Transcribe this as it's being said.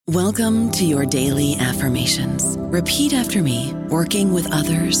Welcome to your daily affirmations. Repeat after me. Working with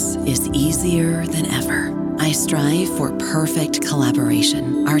others is easier than ever. I strive for perfect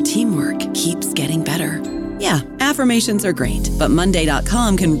collaboration. Our teamwork keeps getting better. Yeah, affirmations are great, but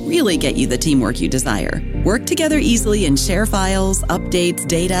Monday.com can really get you the teamwork you desire. Work together easily and share files, updates,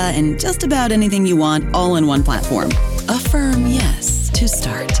 data, and just about anything you want all in one platform. Affirm yes to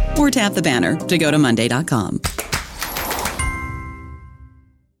start, or tap the banner to go to Monday.com.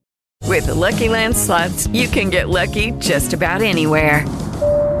 With the Lucky Land Slots, you can get lucky just about anywhere.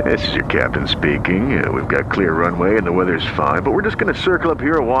 This is your captain speaking. We've got clear runway and the weather's fine, but we're just going to circle up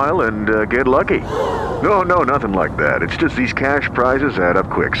here a while and get lucky. No, nothing like that. It's just these cash prizes add up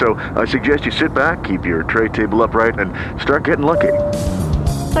quick. So I suggest you sit back, keep your tray table upright, and start getting lucky.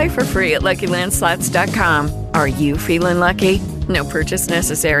 Play for free at LuckyLandSlots.com. Are you feeling lucky? No purchase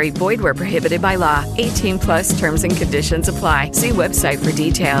necessary. Void where prohibited by law. 18+ terms and conditions apply. See website for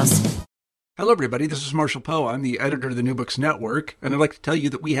details. Hello, everybody. This is Marshall Poe. I'm the editor of the New Books Network, and I'd like to tell you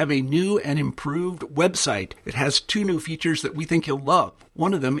that we have a new and improved website. It has 2 new features that we think you'll love.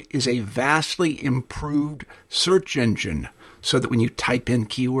 One of them is a vastly improved search engine, so that when you type in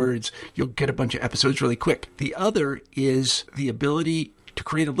keywords, you'll get a bunch of episodes really quick. The other is the ability to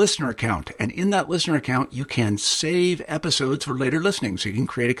create a listener account. And in that listener account, you can save episodes for later listening. So you can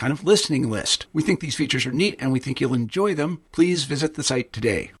create a kind of listening list. We think these features are neat and we think you'll enjoy them. Please visit the site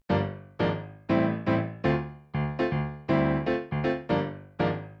today.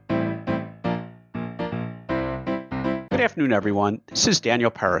 Good afternoon, everyone. This is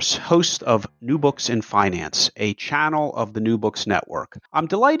Daniel Paris, host of New Books in Finance, a channel of the New Books Network. I'm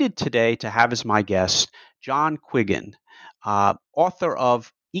delighted today to have as my guest John Quiggin, author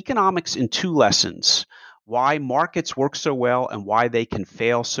of Economics in 2 Lessons, Why Markets Work So Well and Why They Can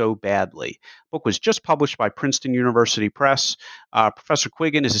Fail So Badly. The book was just published by Princeton University Press. Professor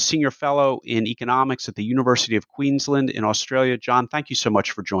Quiggin is a senior fellow in economics at the University of Queensland in Australia. John, thank you so much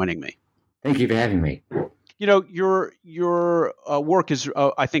for joining me. Thank you for having me. You know, your work is,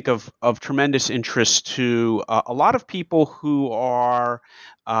 I think, of tremendous interest to a lot of people who are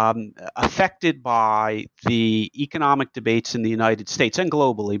affected by the economic debates in the United States and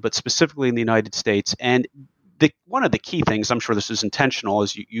globally, but specifically in the United States. And one of the key things, I'm sure this is intentional,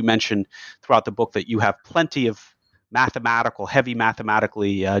 is you mentioned throughout the book that you have plenty of heavy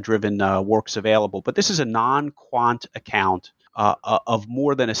mathematically driven works available. But this is a non-quant account of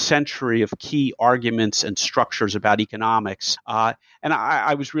more than a century of key arguments and structures about economics. And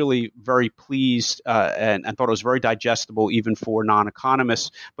I was really very pleased and thought it was very digestible even for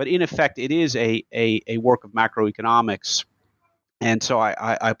non-economists. But in effect, it is a work of macroeconomics. And so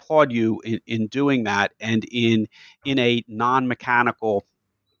I applaud you in doing that and in a non-mechanical,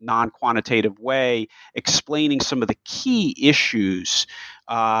 non-quantitative way, explaining some of the key issues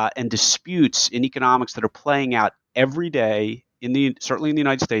and disputes in economics that are playing out every day certainly in the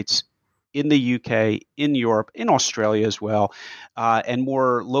United States, in the UK, in Europe, in Australia as well, and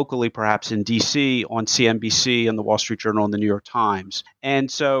more locally perhaps in DC on CNBC and the Wall Street Journal and the New York Times. And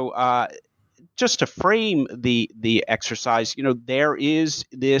so just to frame the exercise, there is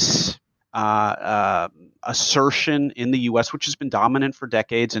this assertion in the U.S., which has been dominant for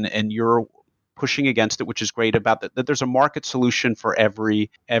decades, and you're pushing against it, which is great about that there's a market solution for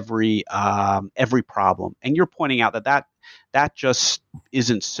every problem. And you're pointing out that just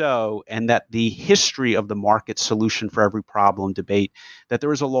isn't so, and that the history of the market solution for every problem debate, that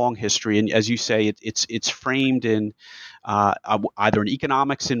there is a long history. And as you say, it's framed in either an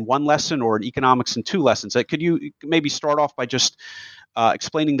economics in 1 lesson or an economics in 2 lessons. Could you maybe start off by just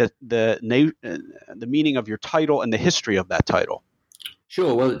explaining the meaning of your title and the history of that title?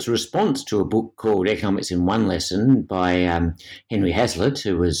 Sure. Well, it's a response to a book called Economics in 1 Lesson by Henry Hazlitt,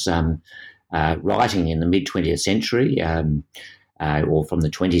 who was writing in the mid-20th century, or from the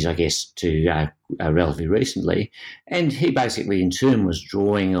 20s, I guess, to relatively recently. And he basically, in turn, was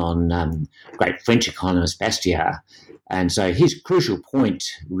drawing on great French economist Bastiat. And so his crucial point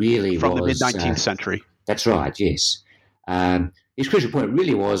really was... From the mid-19th century. That's right, yes. His crucial point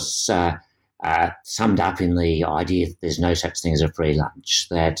really was... summed up in the idea that there's no such thing as a free lunch,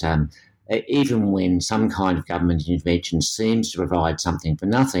 that even when some kind of government intervention seems to provide something for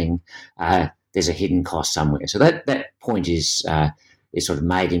nothing, there's a hidden cost somewhere. So that point is sort of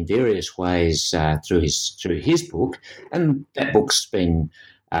made in various ways through his book, and that book's been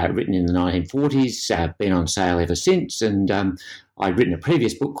written in the 1940s, been on sale ever since, and I'd written a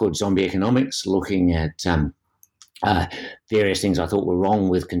previous book called Zombie Economics, looking at various things I thought were wrong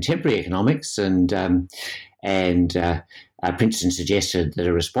with contemporary economics, and Princeton suggested that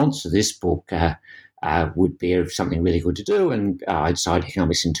a response to this book would be something really good to do, and I decided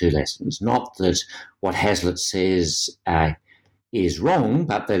economics in 2 lessons. Not that what Hazlitt says is wrong,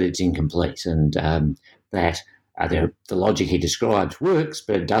 but that it's incomplete, and that the logic he describes works,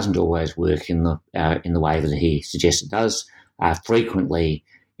 but it doesn't always work in the way that he suggests it does. Frequently,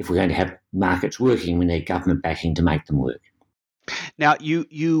 if we're going to have markets working, we need government backing to make them work. Now,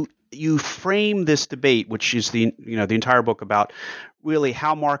 you frame this debate, which is the entire book, about really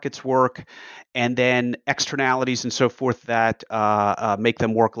how markets work, and then externalities and so forth that make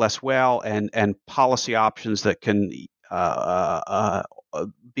them work less well, and policy options that can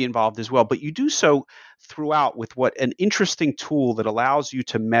be involved as well. But you do so throughout with an interesting tool that allows you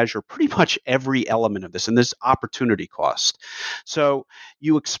to measure pretty much every element of this, and this opportunity cost. So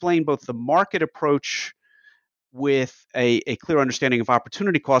you explain both the market approach with a clear understanding of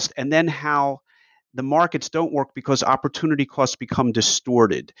opportunity cost, and then how the markets don't work because opportunity costs become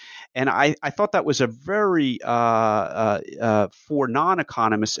distorted. And I thought that was a very, for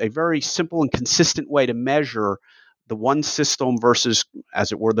non-economists, a very simple and consistent way to measure the one system versus,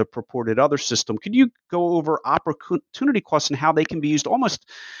 as it were, the purported other system. Could you go over opportunity costs and how they can be used almost,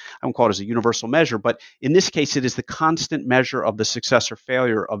 I won't call it as a universal measure, but in this case, it is the constant measure of the success or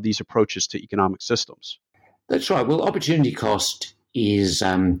failure of these approaches to economic systems? That's right. Well, opportunity cost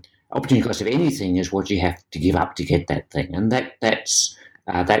of anything is what you have to give up to get that thing, and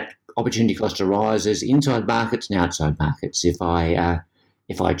that opportunity cost arises inside markets and outside markets. If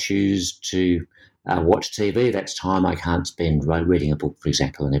I choose to watch TV, that's time I can't spend reading a book, for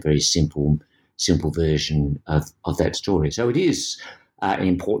example, in a very simple version of that story. So it is, in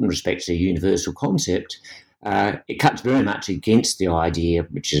important respects, a universal concept. It cuts very much against the idea,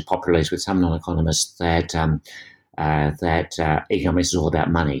 which is popular with some non-economists, that economics is all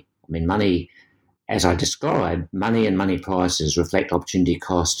about money. I mean, money, as I described, money and money prices reflect opportunity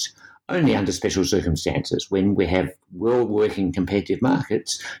costs only under special circumstances. When we have well-working competitive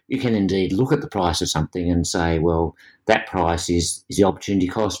markets, you can indeed look at the price of something and say, well, that price is the opportunity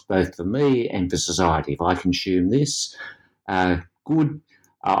cost both for me and for society. If I consume this, good.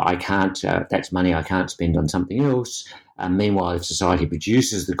 I can't. That's money I can't spend on something else. Meanwhile, if society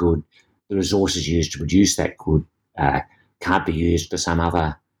produces the good, the resources used to produce that good can't be used for some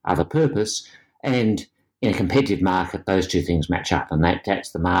other purpose. And in a competitive market, those two things match up, and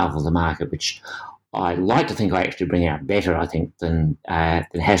that's the marvel of the market, which I like to think I actually bring out better, I think, than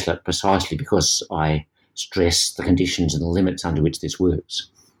Hazlitt, precisely because I stress the conditions and the limits under which this works.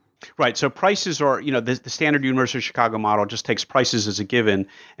 Right. So prices are, the standard University of Chicago model just takes prices as a given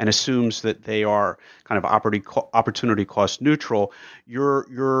and assumes that they are kind of opportunity cost neutral. You're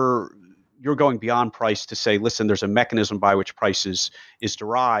going beyond price to say, listen, there's a mechanism by which price is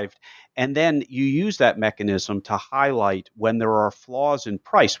derived. And then you use that mechanism to highlight when there are flaws in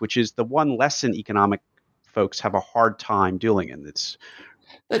price, which is the one lesson economic folks have a hard time dealing in.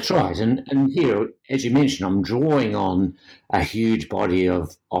 That's right. And here, as you mentioned, I'm drawing on a huge body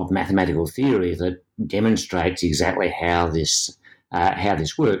of mathematical theory that demonstrates exactly how this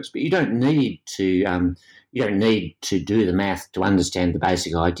works. But you don't need to do the math to understand the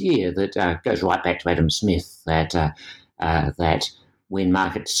basic idea that goes right back to Adam Smith, that when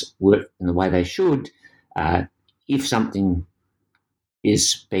markets work in the way they should, if something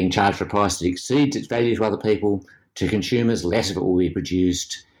is being charged for a price that exceeds its value to other people, to consumers, less of it will be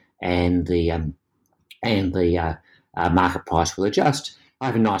produced, and the market price will adjust. I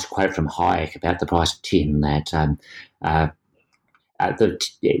have a nice quote from Hayek about the price of tin, that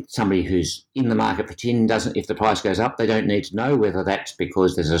somebody who's in the market for tin doesn't. If the price goes up, they don't need to know whether that's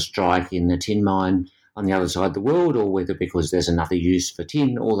because there's a strike in the tin mine on the other side of the world, or whether because there's another use for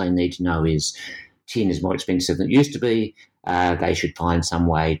tin. All they need to know is tin is more expensive than it used to be. They should find some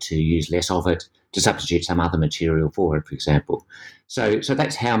way to use less of it, to substitute some other material for it, for example. So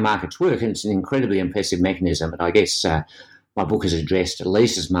that's how markets work, and it's an incredibly impressive mechanism. And I guess my book is addressed at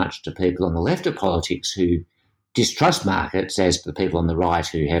least as much to people on the left of politics who distrust markets as to the people on the right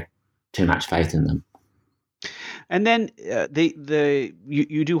who have too much faith in them. And then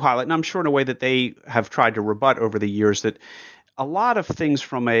you do highlight, and I'm sure in a way that they have tried to rebut over the years, that a lot of things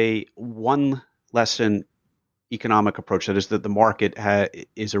from a one lesson economic approach, that is that the market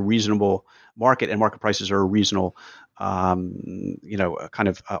is a reasonable market and market prices are a reasonable, offer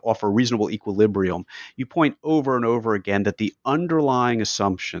a reasonable equilibrium. You point over and over again that the underlying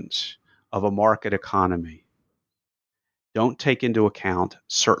assumptions of a market economy don't take into account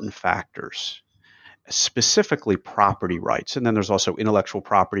certain factors, specifically property rights. And then there's also intellectual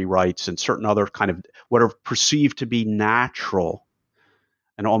property rights and certain other kind of what are perceived to be natural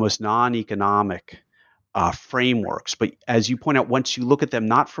and almost non-economic frameworks. But as you point out, once you look at them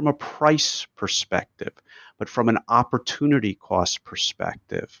not from a price perspective, but from an opportunity cost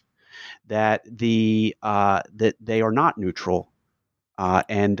perspective, that that they are not neutral,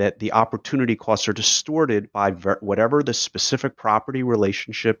 and that the opportunity costs are distorted by whatever the specific property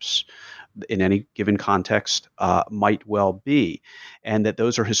relationships in any given context might well be, and that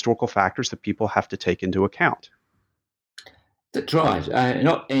those are historical factors that people have to take into account. That's right. And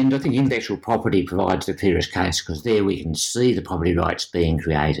I think intellectual property provides the clearest case, because there we can see the property rights being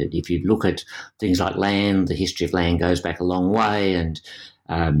created. If you look at things like land, the history of land goes back a long way. And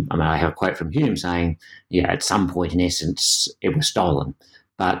I have a quote from Hume saying, at some point, in essence, it was stolen.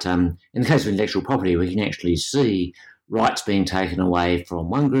 But in the case of intellectual property, we can actually see rights being taken away from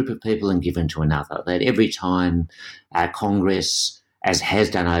one group of people and given to another. That every time Congress, as has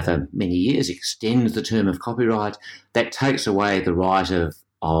done over many years, extends the term of copyright, that takes away the right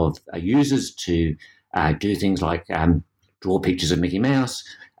of users to do things like draw pictures of Mickey Mouse,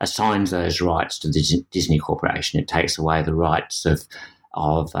 assigns those rights to the Disney Corporation. It takes away the rights of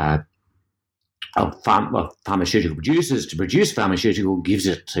pharmaceutical producers to produce pharmaceutical, gives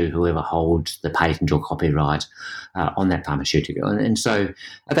it to whoever holds the patent or copyright on that pharmaceutical. And so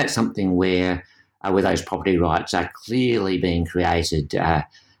that's something where those property rights are clearly being created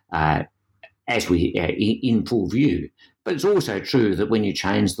as we in full view. But it's also true that when you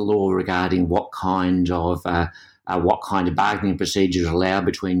change the law regarding what kind of bargaining procedures are allowed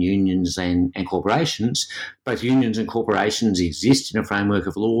between unions and corporations, both unions and corporations exist in a framework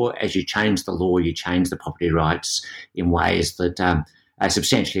of law. As you change the law, you change the property rights in ways that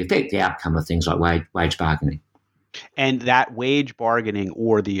substantially affect the outcome of things like wage bargaining. And that wage bargaining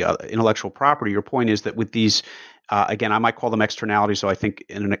or the intellectual property, your point is that with these, again, I might call them externalities, so I think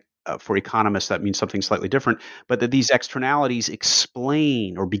for economists that means something slightly different, but that these externalities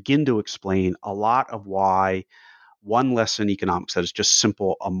explain or begin to explain a lot of why one lesson in economics that is just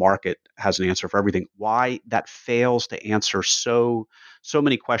simple, a market has an answer for everything, why that fails to answer so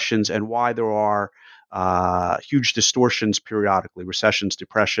many questions, and why there are huge distortions periodically, recessions,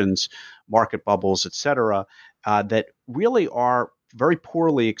 depressions, market bubbles, et cetera, that really are very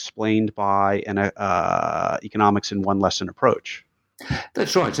poorly explained by an economics in one lesson approach.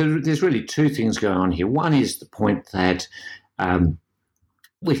 That's right. So there's really two things going on here. One is the point that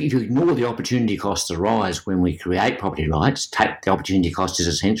if you ignore the opportunity costs that arise when we create property rights, the opportunity cost is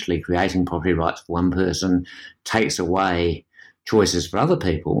essentially creating property rights for one person, takes away choices for other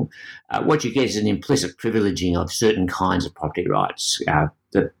people. What you get is an implicit privileging of certain kinds of property rights.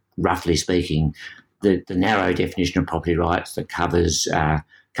 That, roughly speaking, the narrow definition of property rights that covers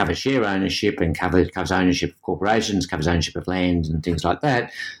share ownership and covers ownership of corporations, covers ownership of land and things like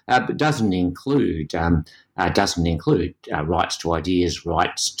that, but doesn't include rights to ideas,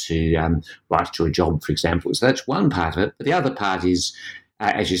 rights to a job, for example. So that's one part of it. But the other part is,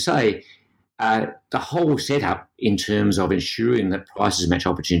 as you say, the whole setup in terms of ensuring that prices match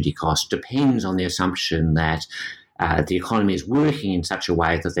opportunity cost depends on the assumption that the economy is working in such a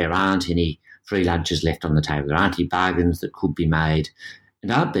way that there aren't any free lunches left on the table. There aren't any bargains that could be made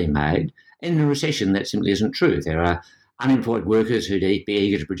and aren't being made. In a recession, that simply isn't true. There are unemployed workers who'd be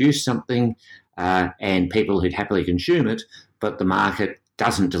eager to produce something and people who'd happily consume it, but the market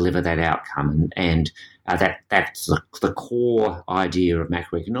doesn't deliver that outcome. And that's the core idea of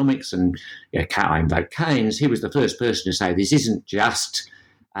macroeconomics. And I invoke Keynes. He was the first person to say this isn't just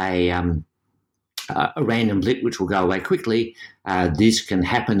a random blip which will go away quickly. This can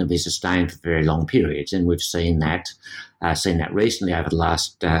happen and be sustained for very long periods, and we've seen that recently over the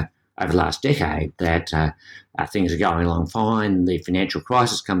last decade. That things are going along fine. The financial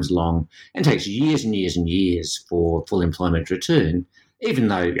crisis comes along and takes years and years and years for full employment to return. Even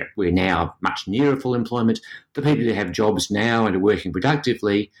though we're now much nearer full employment, the people who have jobs now and are working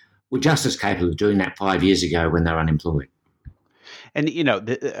productively were just as capable of doing that 5 years ago when they were unemployed. And,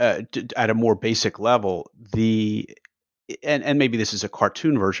 at a more basic level, and maybe this is a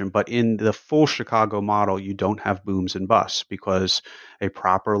cartoon version, but in the full Chicago model, you don't have booms and busts because a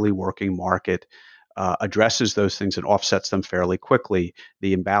properly working market addresses those things and offsets them fairly quickly,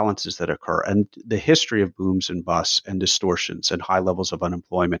 the imbalances that occur. And the history of booms and busts and distortions and high levels of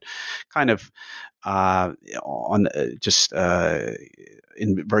unemployment kind of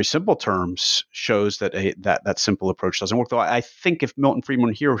in very simple terms shows that that simple approach doesn't work. Though I think if Milton Friedman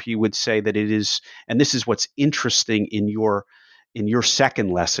were here, he would say that it is, and this is what's interesting in your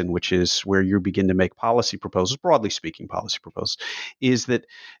second lesson, which is where you begin to make policy proposals, broadly speaking policy proposals, is that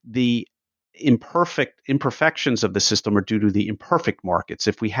the imperfections of the system are due to the imperfect markets.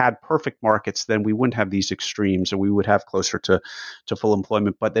 If we had perfect markets, then we wouldn't have these extremes, and we would have closer to full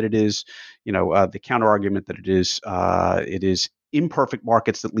employment. But that it is, the counter argument that it is imperfect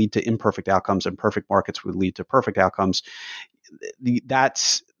markets that lead to imperfect outcomes, and perfect markets would lead to perfect outcomes.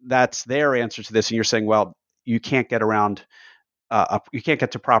 That's their answer to this, and you're saying, well, you can't get around. You can't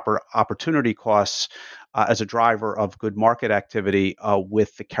get to proper opportunity costs as a driver of good market activity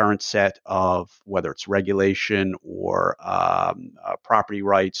with the current set of whether it's regulation or property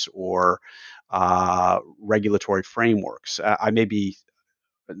rights or regulatory frameworks. I may be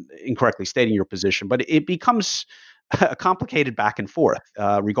incorrectly stating your position, but it becomes a complicated back and forth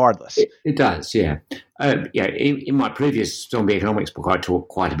regardless. It does, yeah. In my previous zombie economics book, I talked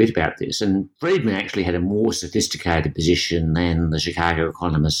quite a bit about this, and Friedman actually had a more sophisticated position than the Chicago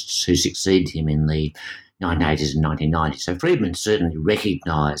economists who succeeded him in the 1980s and 1990s. So Friedman certainly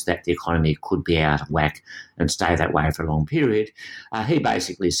recognised that the economy could be out of whack and stay that way for a long period. He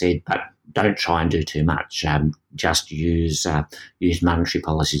basically said, but don't try and do too much. Just use monetary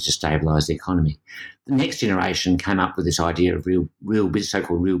policies to stabilise the economy. The next generation came up with this idea of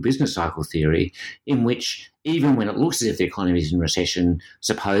so-called real business cycle theory, in which even when it looks as if the economy is in recession,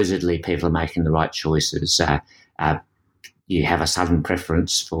 supposedly people are making the right choices. You have a sudden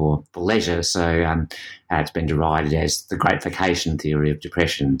preference for leisure, so it's been derided as the Great Vacation theory of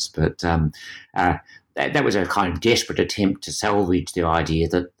depressions. But that was a kind of desperate attempt to salvage the idea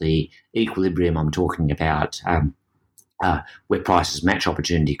that the equilibrium I'm talking about, where prices match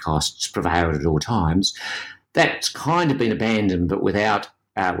opportunity costs, prevailed at all times. That's kind of been abandoned, but without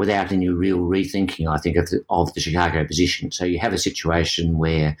any real rethinking, I think, of the Chicago position. So you have a situation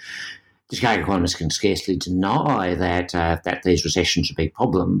where the Chicago economists can scarcely deny that these recessions are a big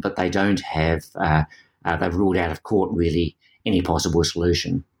problem, but they don't have, they've ruled out of court really any possible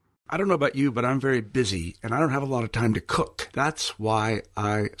solution. I don't know about you, but I'm very busy and I don't have a lot of time to cook. That's why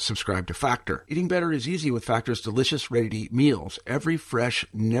I subscribe to Factor. Eating better is easy with Factor's delicious, ready-to-eat meals. Every fresh,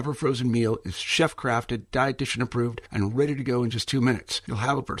 never frozen meal is chef-crafted, dietitian approved, and ready to go in just 2 minutes. You'll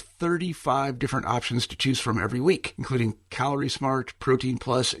have over 35 different options to choose from every week, including Calorie Smart, Protein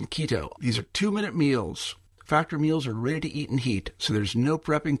Plus, and Keto. These are 2-minute meals. Factor meals are ready to eat and heat, so there's no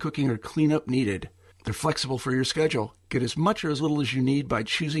prepping, cooking, or cleanup needed. They're flexible for your schedule. Get as much or as little as you need by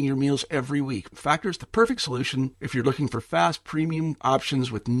choosing your meals every week. Factor is the perfect solution if you're looking for fast, premium options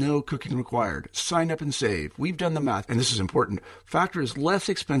with no cooking required. Sign up and save. We've done the math, and this is important. Factor is less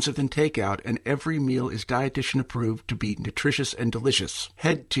expensive than takeout, and every meal is dietitian approved to be nutritious and delicious.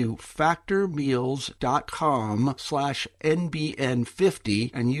 Head to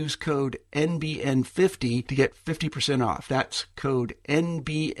factormeals.com/NBN50 and use code NBN50 to get 50% off. That's code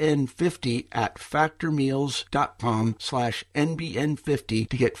NBN50 at factormeals.com/NBN50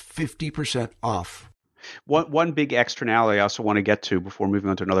 to get 50% off. One big externality I also want to get to before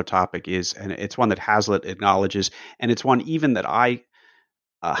moving on to another topic is, and it's one that Hazlitt acknowledges, and it's one even that I,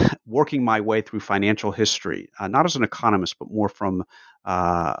 working my way through financial history, not as an economist, but more from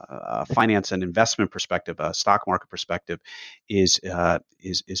a finance and investment perspective, a stock market perspective, is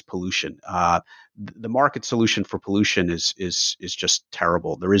pollution. The market solution for pollution is just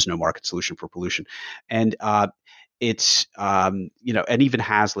terrible. There is no market solution for pollution, and it's and even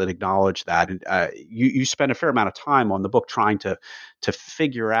Hazlitt acknowledged that. And you spend a fair amount of time on the book trying to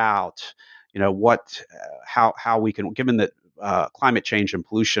figure out how we can, given that climate change and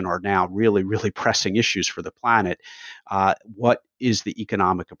pollution are now really, really pressing issues for the planet. What is the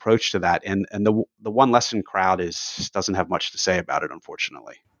economic approach to that? And the one lesson crowd doesn't have much to say about it,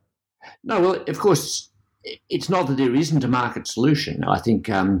 unfortunately. No, well, of course, it's not that there isn't a market solution. I think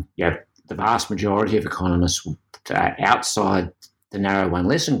the vast majority of economists outside the narrow one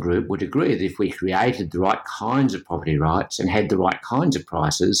lesson group would agree that if we created the right kinds of property rights and had the right kinds of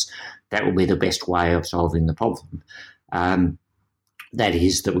prices, that would be the best way of solving the problem. That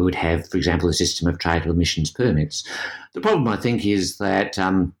is, that we would have, for example, a system of tradable emissions permits. The problem, I think, is that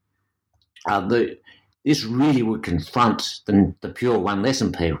this really would confront the pure one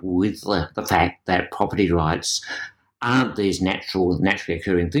lesson people with the fact that property rights aren't these naturally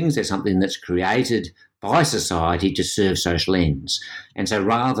occurring things. They're something that's created by society to serve social ends. And so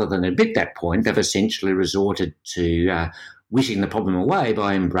rather than admit that point, they've essentially resorted to wishing the problem away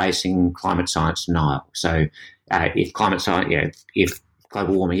by embracing climate science denial. So if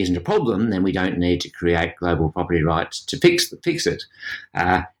global warming isn't a problem, then we don't need to create global property rights to fix it.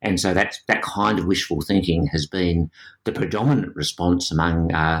 And so that kind of wishful thinking has been the predominant response among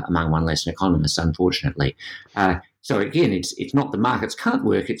one lesson economists, unfortunately. So again, it's not the markets can't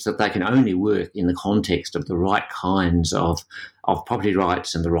work, it's that they can only work in the context of the right kinds of property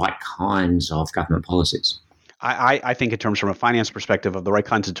rights and the right kinds of government policies. I think in terms from a finance perspective of the right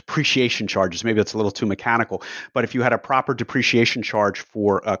kinds of depreciation charges, maybe that's a little too mechanical, but if you had a proper depreciation charge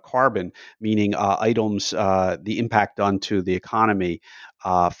for carbon, meaning items, the impact done to the economy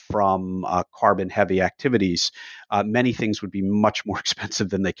from carbon-heavy activities, many things would be much more expensive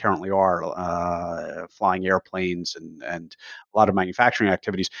than they currently are, flying airplanes and a lot of manufacturing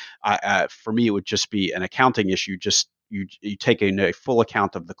activities. For me, it would just be an accounting issue, just you take a full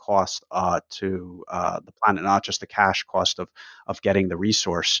account of the cost to the planet, not just the cash cost of getting the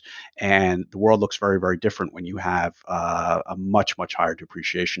resource. And the world looks very, very different when you have a much, much higher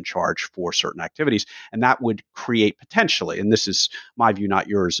depreciation charge for certain activities. And that would create potentially, and this is my view, not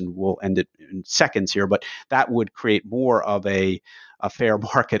yours, and we'll end it in seconds here, but that would create more of a fair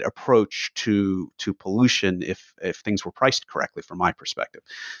market approach to pollution if things were priced correctly, from my perspective.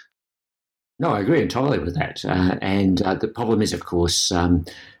 No, I agree entirely with that. And the problem is, of course,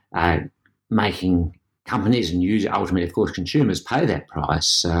 making companies and ultimately, of course, consumers pay that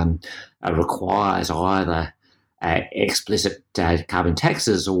price requires either explicit carbon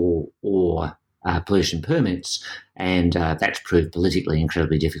taxes or pollution permits, and that's proved politically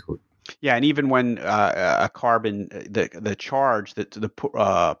incredibly difficult. Yeah, and even when a carbon, the charge, the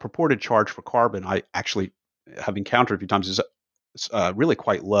purported charge for carbon, I actually have encountered a few times, is really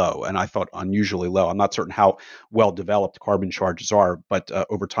quite low, and I thought unusually low. I'm not certain how well developed carbon charges are, but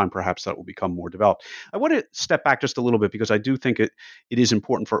over time perhaps that will become more developed. I want to step back just a little bit because I do think it is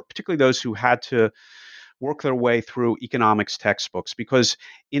important for particularly those who had to work their way through economics textbooks, because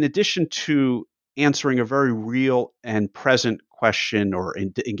in addition to answering a very real and present question or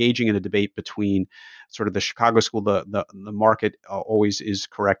engaging in a debate between sort of the Chicago school, the market always is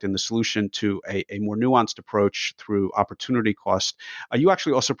correct in the solution, to a more nuanced approach through opportunity cost. You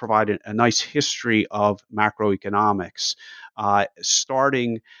actually also provide a nice history of macroeconomics,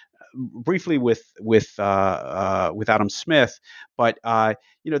 starting briefly with Adam Smith, but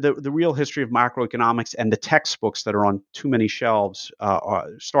the real history of macroeconomics and the textbooks that are on too many shelves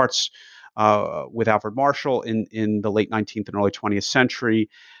starts with Alfred Marshall in the late 19th and early 20th century.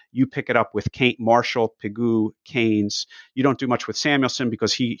 You pick it up with Marshall, Pigou, Keynes. You don't do much with Samuelson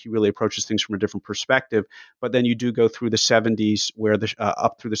because he really approaches things from a different perspective. But then you do go through the 70s, where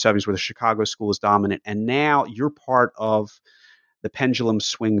up through the 70s, where the Chicago school is dominant, and now you're part of the pendulum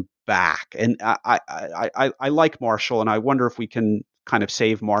swing back. And I like Marshall, and I wonder if we can kind of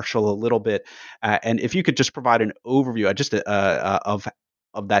save Marshall a little bit. And if you could just provide an overview just of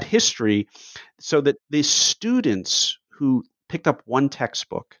that history, so that the students who picked up one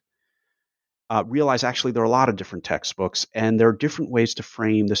textbook realize actually there are a lot of different textbooks, and there are different ways to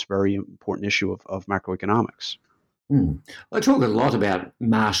frame this very important issue of macroeconomics. I talk a lot about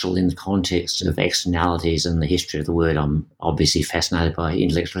Marshall in the context of externalities and the history of the word. I'm obviously fascinated by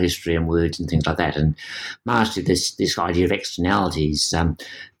intellectual history and words and things like that. And Marshall, this idea of externalities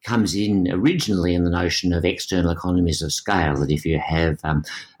comes in originally in the notion of external economies of scale, that if you have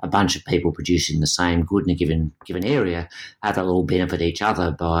a bunch of people producing the same good in a given area, they'll all benefit each other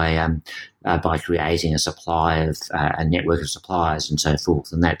by creating a network of suppliers and so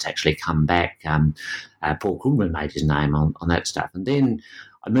forth. And that's actually come back. Paul Krugman made his name on that stuff. And then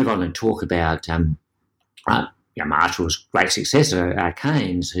I move on and talk about Marshall's great successor,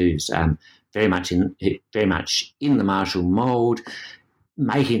 Keynes, who's very much in the Marshall mould,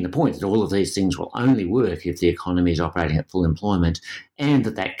 making the point that all of these things will only work if the economy is operating at full employment, and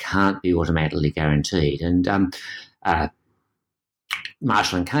that can't be automatically guaranteed. And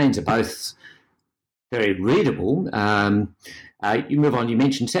Marshall and Keynes are both very readable. You move on, you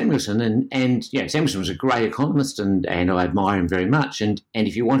mentioned Samuelson, and Samuelson was a great economist, and I admire him very much. And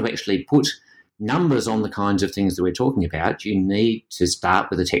if you want to actually put numbers on the kinds of things that we're talking about, you need to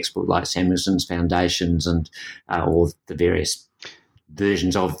start with a textbook like Samuelson's Foundations or the various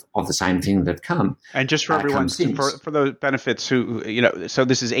versions of the same thing that have come. And just for everyone, for those benefits who, so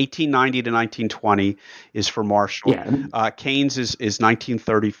this is 1890 to 1920 is for Marshall. Yeah. Keynes is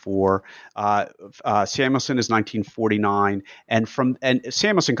 1934. Samuelson is 1949. And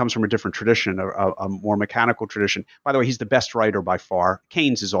Samuelson comes from a different tradition, a more mechanical tradition. By the way, he's the best writer by far.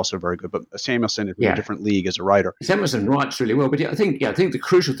 Keynes is also very good, but Samuelson is in a different league as a writer. Samuelson writes really well, but I think the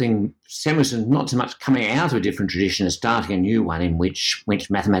crucial thing, Samuelson not so much coming out of a different tradition as starting a new one in which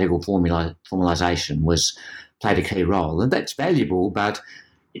mathematical formalization played a key role. And that's valuable, but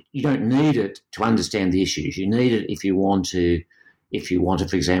you don't need it to understand the issues. You need it if you want to,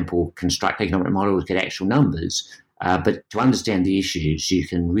 for example, construct economic models, get actual numbers. But to understand the issues, you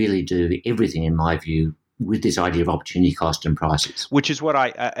can really do everything, in my view, with this idea of opportunity cost and prices. Which is what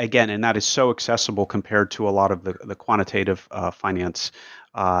and that is so accessible compared to a lot of the quantitative finance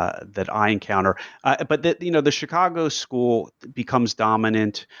that I encounter. But the Chicago school becomes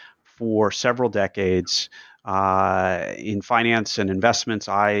dominant for several decades in finance and investments.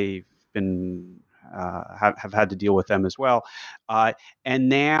 I've been have had to deal with them as well.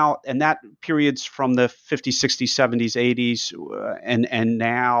 And that period's from the 50s, 60s, 70s, 80s, and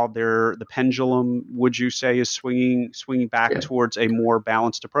now the pendulum, would you say, is swinging back towards a more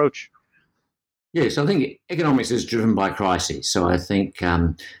balanced approach? Yes, I think economics is driven by crises. So I think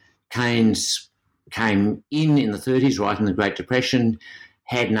Keynes came in the 30s, right in the Great Depression,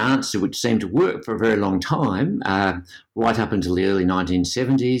 had an answer which seemed to work for a very long time, right up until the early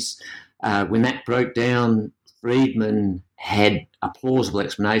 1970s. When that broke down, Friedman had a plausible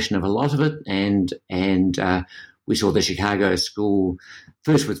explanation of a lot of it, and we saw the Chicago School,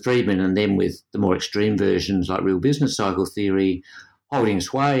 first with Friedman and then with the more extreme versions like real business cycle theory, holding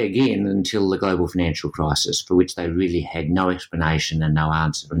sway again until the global financial crisis, for which they really had no explanation and no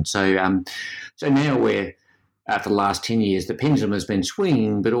answer. And so now we're, for the last 10 years, the pendulum has been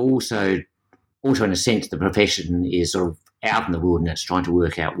swinging, but also in a sense the profession is sort of out in the wilderness trying to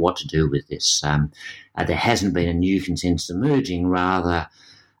work out what to do with this. There hasn't been a new consensus emerging, rather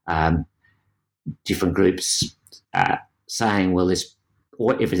different groups saying, well,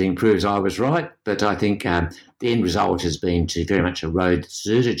 everything proves I was right. But I think the end result has been to very much erode the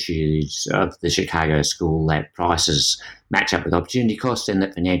certitudes of the Chicago School that prices match up with opportunity costs and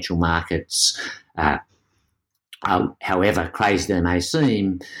that financial markets, however crazy they may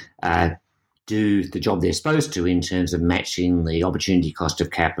seem, do the job they're supposed to in terms of matching the opportunity cost of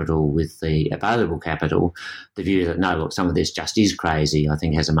capital with the available capital. The view that, no, look, some of this just is crazy, I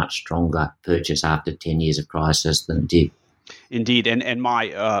think has a much stronger purchase after 10 years of crisis than it did. Indeed, and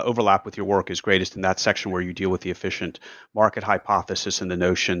my overlap with your work is greatest in that section where you deal with the efficient market hypothesis and the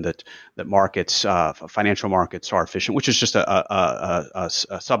notion that markets, financial markets, are efficient, which is just a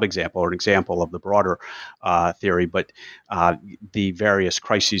sub-example or an example of the broader theory. But the various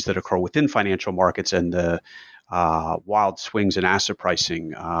crises that occur within financial markets and the wild swings in asset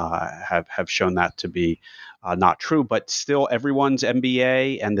pricing have shown that to be not true. But still, everyone's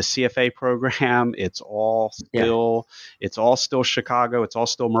MBA and the CFA program, it's all still Chicago, it's all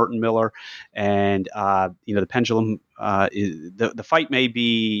still Merton Miller, and the pendulum. The fight may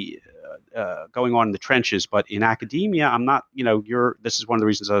be going on in the trenches, but in academia, I'm not. This is one of the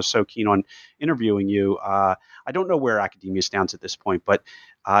reasons I was so keen on interviewing you. I don't know where academia stands at this point, but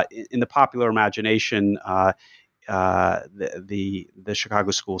in the popular imagination, the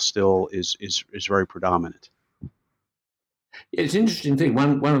Chicago School still is very predominant. Yeah, it's an interesting thing.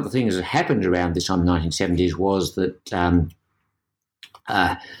 One of the things that happened around this time in the 1970s was that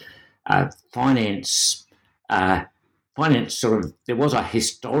finance sort of, there was a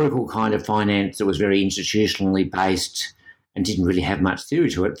historical kind of finance that was very institutionally based and didn't really have much theory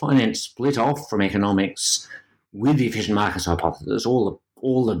to it. Finance split off from economics with the efficient markets hypothesis. All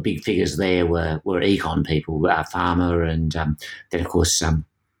the big figures there were econ people, Farmer, and then of course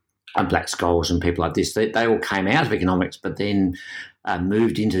Black Scholes and people like this. They all came out of economics, but then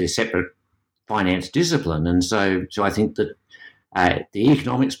moved into this separate finance discipline. And so I think that the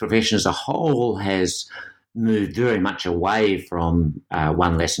economics profession as a whole has moved very much away from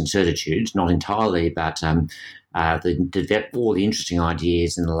one lesson certitudes, not entirely, but all the interesting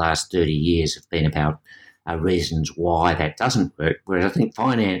ideas in the last 30 years have been about reasons why that doesn't work. Whereas I think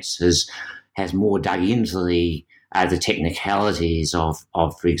finance has more dug into the technicalities of,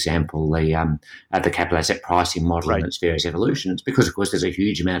 for example, the capital asset pricing model and its various evolutions, because of course there's a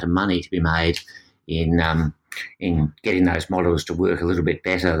huge amount of money to be made in getting those models to work a little bit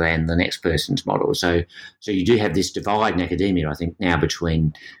better than the next person's model. So you do have this divide in academia, I think, now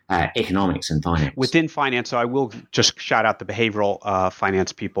between economics and finance. Within finance, so I will just shout out the behavioral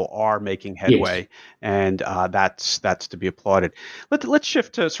finance people are making headway, yes. And that's to be applauded. Let's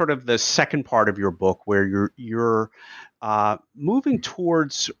shift to sort of the second part of your book, where you're moving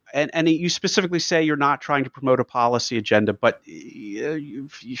towards, and you specifically say you're not trying to promote a policy agenda, but you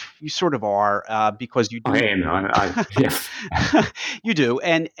sort of are, because you do. I am. Yes. You do,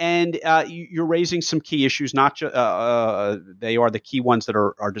 and you're raising some key issues. Not just they are the key ones that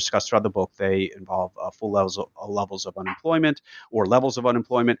are discussed throughout the book. They involve full levels of unemployment or levels of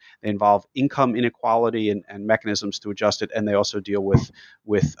unemployment. They involve income inequality and mechanisms to adjust it, and they also deal with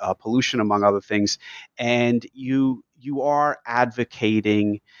pollution, among other things. And you are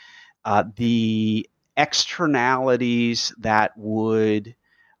advocating the externalities that would,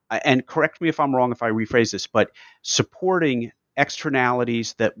 and correct me if I'm wrong if I rephrase this, but supporting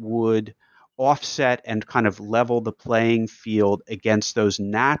externalities that would offset and kind of level the playing field against those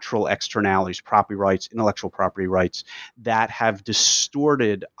natural externalities, property rights, intellectual property rights, that have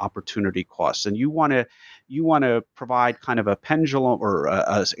distorted opportunity costs. And you want to provide kind of a pendulum or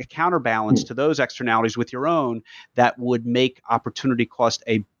a counterbalance to those externalities with your own that would make opportunity cost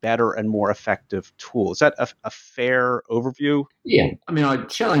a better and more effective tool. Is that a fair overview? Yeah, I mean, I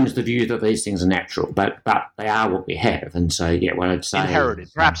challenge the view that these things are natural, but they are what we have. And so, yeah, what I'd say...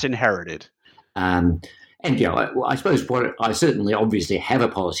 Perhaps inherited. And, I suppose what I certainly obviously have a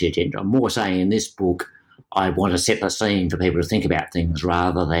policy agenda. I'm more saying in this book, I want to set the scene for people to think about things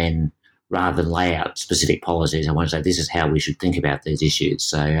rather than lay out specific policies. I want to say this is how we should think about these issues.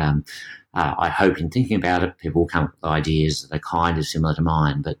 So I hope in thinking about it, people will come up with ideas that are kind of similar to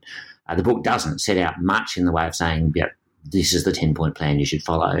mine. But the book doesn't set out much in the way of saying, this is the 10-point plan you should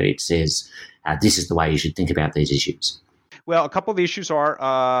follow. It says this is the way you should think about these issues. Well, a couple of the issues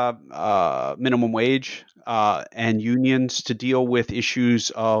are minimum wage and unions to deal with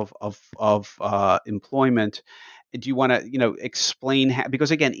issues of employment. Do you want to, explain how, because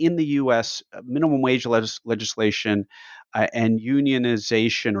again, in the U.S., minimum wage legislation and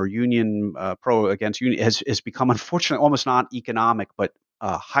unionization or union pro against union has become, unfortunately, almost not economic, but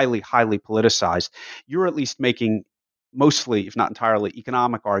highly, highly politicized. You're at least making mostly, if not entirely,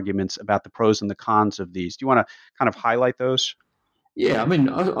 economic arguments about the pros and the cons of these. Do you want to kind of highlight those? Yeah, I mean,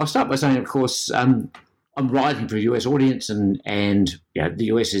 I'll start by saying, of course, I'm writing for a US audience, and the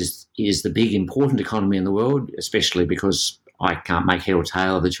US is the big important economy in the world, especially because I can't make head or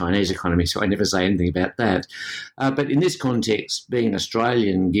tail of the Chinese economy, so I never say anything about that. But in this context, being an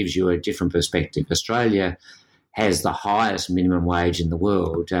Australian gives you a different perspective. Australia has the highest minimum wage in the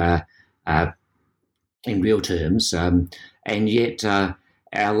world in real terms, and yet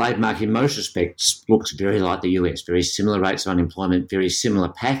our labour market in most respects looks very like the US, very similar rates of unemployment, very similar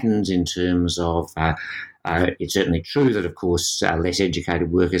patterns in terms of it's certainly true that, of course, less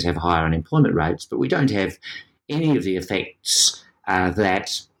educated workers have higher unemployment rates, but we don't have any of the effects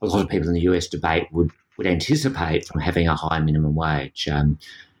that a lot of people in the US debate would anticipate from having a high minimum wage.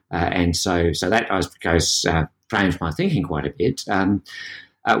 And so that, I suppose, frames my thinking quite a bit.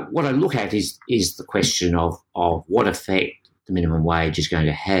 What I look at is the question of what effect the minimum wage is going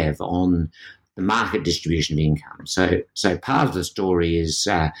to have on the market distribution of income. So part of the story is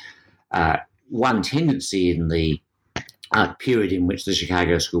one tendency in the period in which the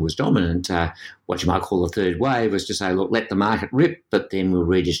Chicago School was dominant, what you might call the third wave, was to say, look, let the market rip, but then we'll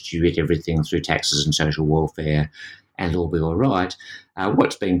redistribute everything through taxes and social welfare, and it'll be all right.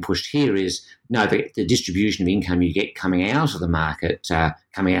 What's being pushed here is, no, the distribution of income you get coming out of the market,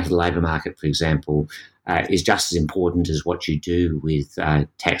 coming out of the labour market, for example, is just as important as what you do with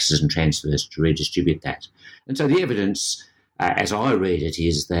taxes and transfers to redistribute that. And so the evidence, as I read it,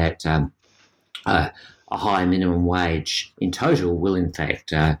 is that a higher minimum wage in total will, in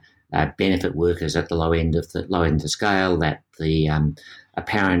fact, benefit workers at the low end of the scale. That the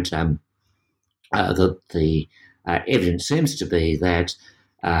apparent the evidence seems to be that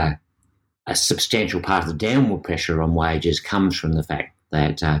a substantial part of the downward pressure on wages comes from the fact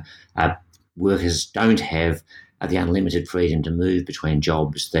that workers don't have the unlimited freedom to move between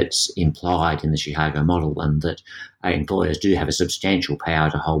jobs that's implied in the Chicago model, and that employers do have a substantial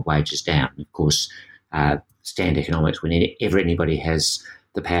power to hold wages down. Of course, standard economics, whenever anybody has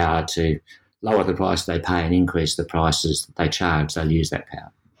the power to lower the price they pay and increase the prices that they charge, they'll use that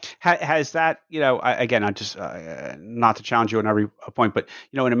power. Has that, again, I just not to challenge you on every point, but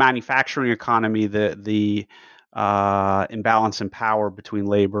in a manufacturing economy, the imbalance in power between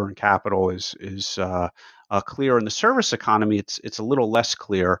labor and capital is clear. In the service economy, it's a little less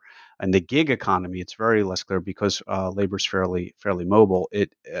clear. In the gig economy, it's very less clear because labor is fairly mobile.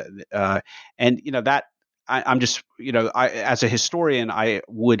 I'm just, as a historian, I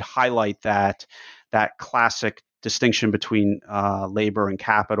would highlight that classic distinction between labor and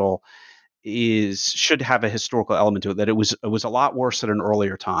capital should have a historical element to it, that it was a lot worse at an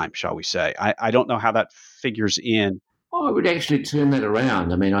earlier time, shall we say. I don't know how that figures in. I would actually turn that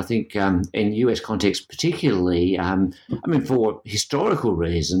around. I mean, I think in US context particularly, for historical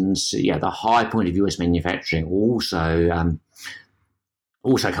reasons, the high point of US manufacturing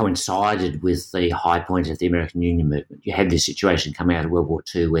also coincided with the high point of the American Union movement. You had this situation coming out of World War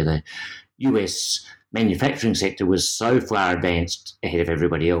II where the US manufacturing sector was so far advanced ahead of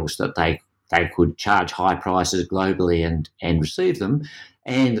everybody else that they could charge high prices globally and receive them,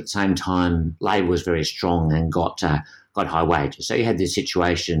 and at the same time labour was very strong and got high wages. So you had this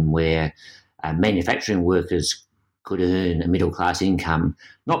situation where manufacturing workers could earn a middle class income,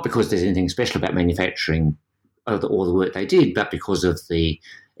 not because there's anything special about manufacturing or the work they did, but because of the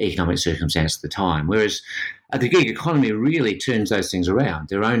economic circumstance at the time. Whereas the gig economy really turns those things around.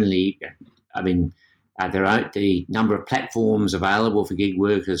 There are only, the number of platforms available for gig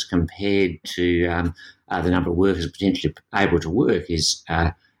workers compared to the number of workers potentially able to work is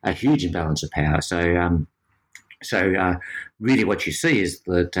a huge imbalance of power. So really what you see is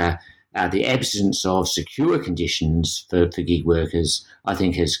that the absence of secure conditions for gig workers, I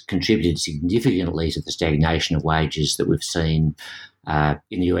think, has contributed significantly to the stagnation of wages that we've seen in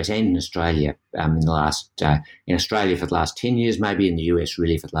the US and in Australia in Australia for the last 10 years, maybe in the US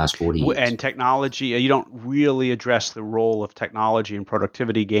really for the last 40 years. And technology, you don't really address the role of technology and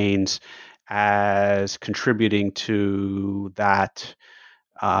productivity gains as contributing to that,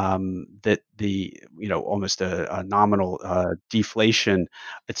 almost a nominal deflation.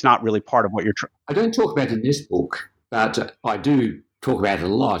 It's not really part of what you're trying. I don't talk about it in this book, but I do talk about it a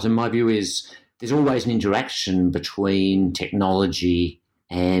lot. And my view is there's always an interaction between technology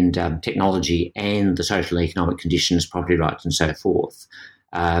and the social and economic conditions, property rights, and so forth.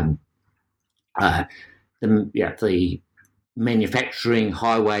 The manufacturing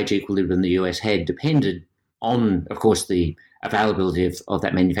high wage equilibrium in the US had depended on, of course, the availability of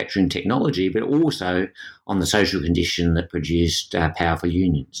that manufacturing technology, but also on the social condition that produced powerful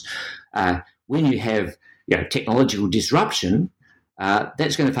unions. When you have technological disruption,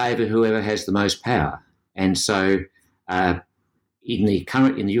 that's going to favour whoever has the most power. And so in the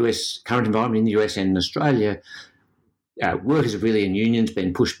current environment in the US and in Australia, workers have really in unions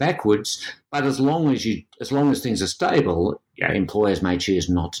been pushed backwards. But as long as things are stable, employers may choose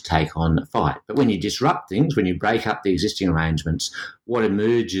not to take on a fight. But when you disrupt things, when you break up the existing arrangements, what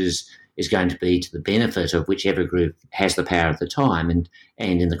emerges is going to be to the benefit of whichever group has the power at the time. And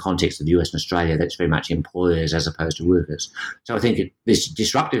in the context of the US and Australia, that's very much employers as opposed to workers. So I think this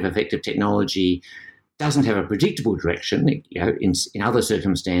disruptive effect of technology doesn't have a predictable direction. In other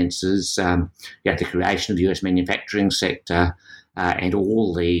circumstances, the creation of the US manufacturing sector and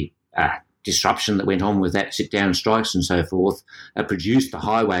all the disruption that went on with that sit-down strikes and so forth produced the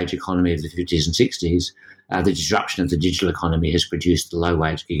high-wage economy of the 50s and 60s. The disruption of the digital economy has produced the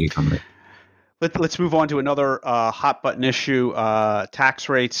low-wage gig economy. Let's move on to another hot-button issue, tax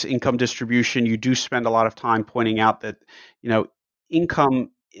rates, income distribution. You do spend a lot of time pointing out that, income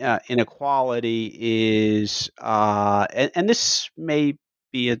inequality is, and this may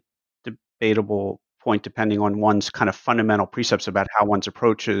be a debatable point depending on one's kind of fundamental precepts about how one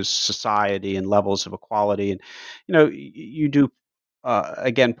approaches society and levels of equality. And, you do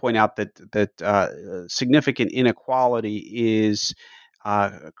again point out that significant inequality is,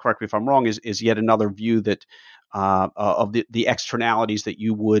 correct me if I'm wrong, is yet another view that of the externalities that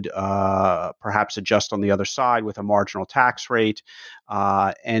you would perhaps adjust on the other side with a marginal tax rate,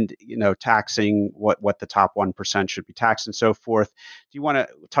 and taxing what the top 1% should be taxed and so forth. Do you want to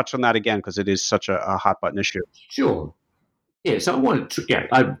touch on that again, because it is such a hot button issue? Sure. Yeah. So I want to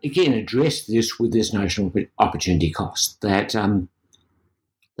I again address this with this notion of opportunity cost. That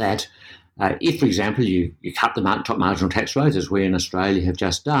if, for example, you cut the top marginal tax rate, as we in Australia have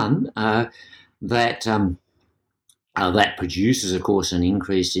just done, that produces, of course, an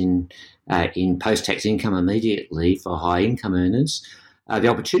increase in post-tax income immediately for high-income earners. The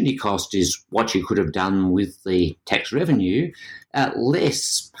opportunity cost is what you could have done with the tax revenue,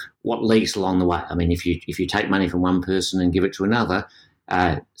 less what leaks along the way. I mean, if you take money from one person and give it to another,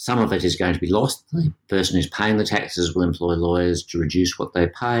 some of it is going to be lost. The person who's paying the taxes will employ lawyers to reduce what they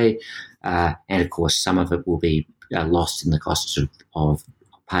pay, and of course, some of it will be lost in the costs of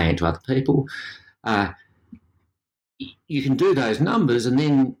paying it to other people. You can do those numbers, and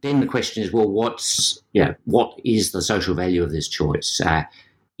then the question is, well, what is the social value of this choice?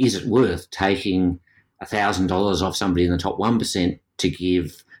 Is it worth taking $1,000 off somebody in the top 1% to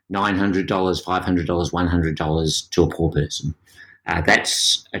give $900, $500, $100 to a poor person?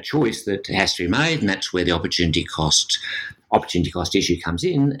 That's a choice that has to be made, and that's where the opportunity cost issue comes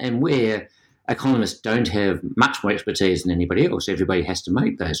in, and where economists don't have much more expertise than anybody else. Everybody has to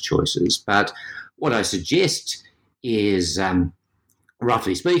make those choices. But what I suggest is,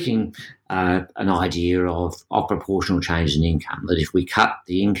 roughly speaking, an idea of proportional change in income. That if we cut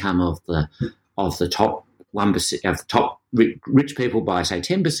the income of the top 1% of the top rich people by, say,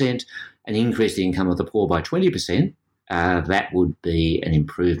 10%, and increase the income of the poor by 20%, that would be an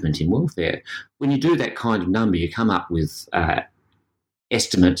improvement in welfare. When you do that kind of number, you come up with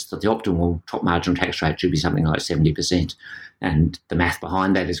estimates that the optimal top marginal tax rate should be something like 70%, and the math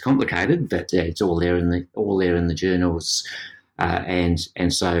behind that is complicated, but it's all there in the journals, and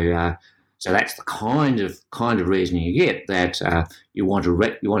so that's the kind of reasoning you get, that you want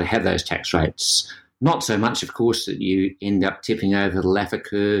to have those tax rates Not so much, of course, that you end up tipping over the Laffer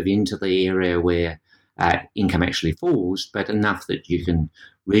curve into the area where income actually falls, but enough that you can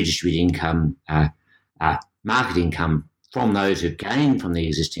redistribute income, market income, from those who've gained from the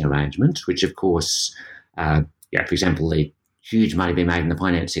existing arrangements, which, of course, for example, the huge money being made in the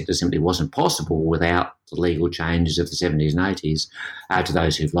finance sector simply wasn't possible without the legal changes of the 70s and 80s, to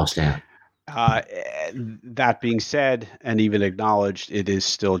those who've lost out. That being said, and even acknowledged, it is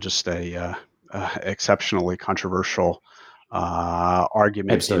still just a exceptionally controversial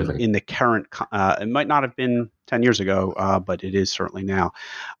argument in the current. It might not have been 10 years ago, but it is certainly now.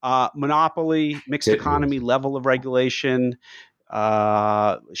 Monopoly, mixed economy, level of regulation,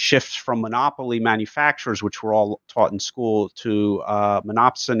 shifts from monopoly manufacturers, which we're all taught in school, to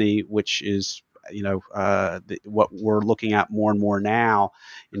monopsony, which is what we're looking at more and more now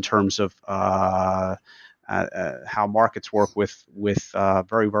in terms of how markets work with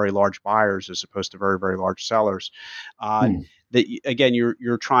very, very large buyers as opposed to very, very large sellers. That again,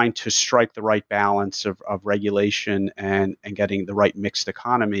 you're trying to strike the right balance of regulation and getting the right mixed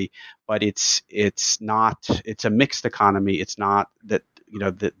economy, but it's a mixed economy. It's not that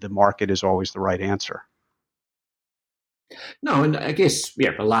the market is always the right answer. No, and I guess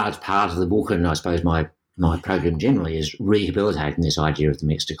a large part of the book, and I suppose my program generally, is rehabilitating this idea of the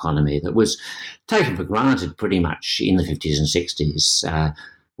mixed economy that was taken for granted pretty much in the 50s and 60s,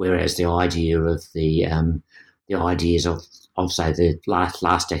 whereas the idea of the ideas of say the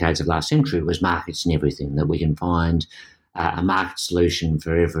last decades of last century was markets and everything, that we can find a market solution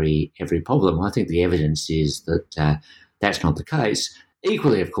for every problem. I think the evidence is that that's not the case.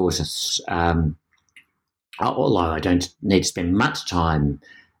 Equally, of course, it's although I don't need to spend much time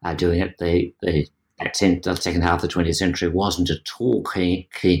doing it, the second half of the 20th century wasn't at all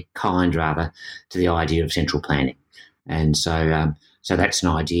kind to the idea of central planning. And so that's an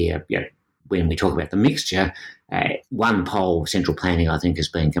idea. When we talk about the mixture, one pole, central planning, I think, has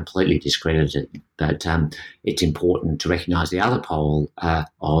been completely discredited. But it's important to recognise the other pole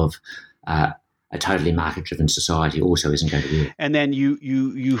of a totally market-driven society also isn't going to work. And then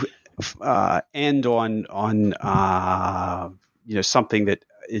you end on something that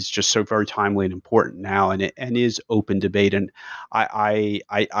is just so very timely and important now, and is open debate. And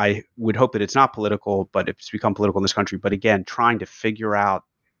I would hope that it's not political, but it's become political in this country. But again, trying to figure out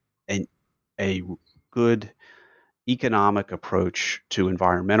a good economic approach to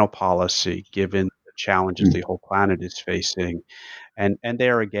environmental policy, given the challenges the whole planet is facing, and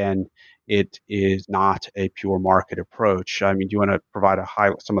there again, it is not a pure market approach. I mean, do you want to provide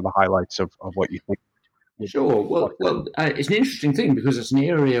some of the highlights of what you think? Sure. Well, it's an interesting thing because it's an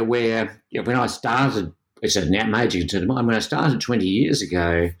area where when I started, it's a major concern of mine. When I started 20 years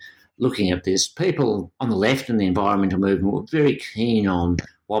ago looking at this, people on the left in the environmental movement were very keen on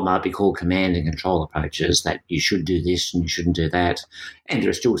what might be called command and control approaches, that you should do this and you shouldn't do that. And there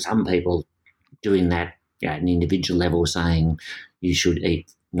are still some people doing that at an individual level, saying you should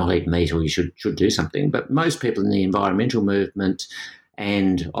not eat meat or you should do something. But most people in the environmental movement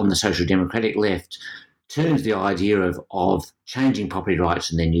and on the social democratic left turn to the idea of changing property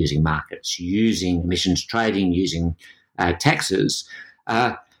rights and then using markets, using emissions trading, using taxes.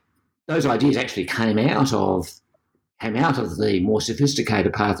 Those ideas actually came out of the more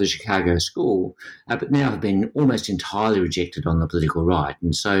sophisticated part of the Chicago school, but now have been almost entirely rejected on the political right.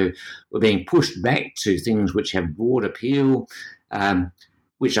 And so we're being pushed back to things which have broad appeal,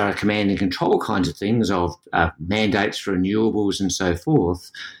 which are command and control kinds of things, of mandates for renewables and so forth.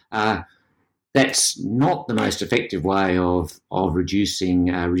 That's not the most effective way of reducing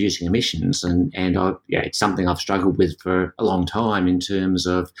emissions, and it's something I've struggled with for a long time in terms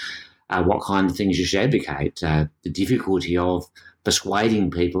of what kind of things you should advocate. The difficulty of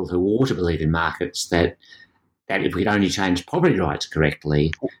persuading people who ought to believe in markets that if we could only change property rights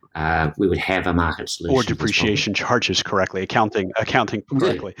correctly, we would have a market solution. Or depreciation charges correctly, accounting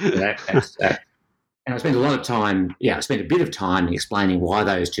correctly. And I spent a bit of time explaining why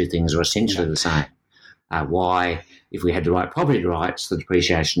those two things are essentially the same. Why, if we had the right property rights, the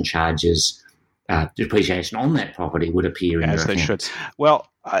depreciation charges, depreciation on that property would appear in as they should.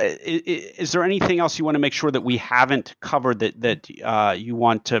 Well, is there anything else you want to make sure that we haven't covered that you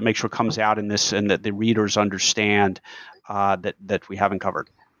want to make sure comes out in this and that the readers understand that we haven't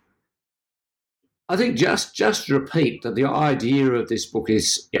covered? I think just to repeat that the idea of this book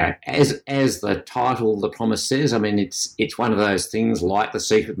is, as the title, The Promise says. I mean, it's one of those things like The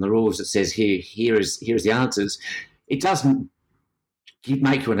Secret and the Rules that says here's the answers. It doesn't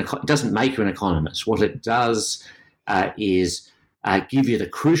make you an economist. What it does is give you the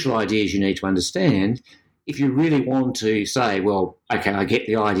crucial ideas you need to understand if you really want to say, well, okay, I get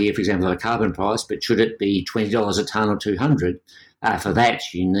the idea, for example, of a carbon price, but should it be $20 a tonne or 200? For that,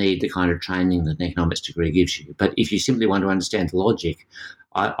 you need the kind of training that an economics degree gives you. But if you simply want to understand the logic,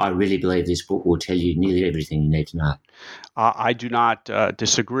 I really believe this book will tell you nearly everything you need to know. I do not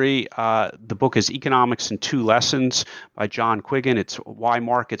disagree. The book is Economics in 2 Lessons by John Quiggin. It's why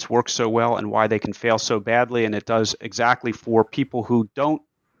markets work so well and why they can fail so badly. And it does exactly for people who don't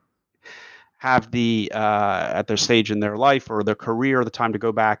have the at their stage in their life or their career the time to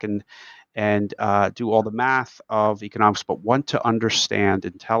go back and do all the math of economics, but want to understand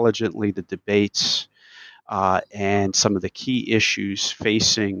intelligently the debates and some of the key issues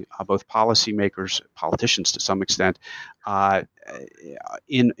facing both policymakers, politicians to some extent,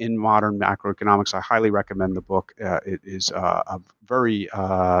 in modern macroeconomics. I highly recommend the book. It is a very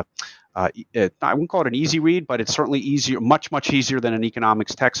I wouldn't call it an easy read, but it's certainly easier, much easier than an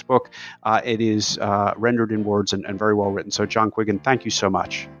economics textbook. It is rendered in words and very well written. So, John Quiggin, thank you so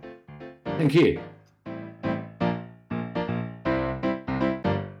much. Thank you.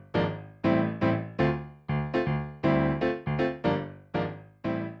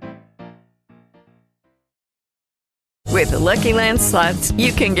 With the Lucky Land Slots,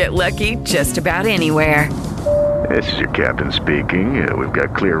 you can get lucky just about anywhere. This is your captain speaking. We've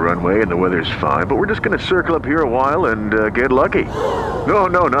got clear runway and the weather's fine, but we're just going to circle up here a while and get lucky. No,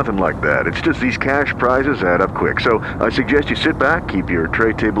 nothing like that. It's just these cash prizes add up quick. So I suggest you sit back, keep your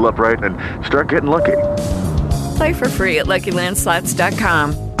tray table upright, and start getting lucky. Play for free at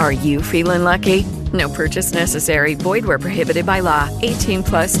LuckyLandSlots.com. Are you feeling lucky? No purchase necessary. Void where prohibited by law.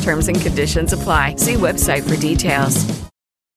 18+ terms and conditions apply. See website for details.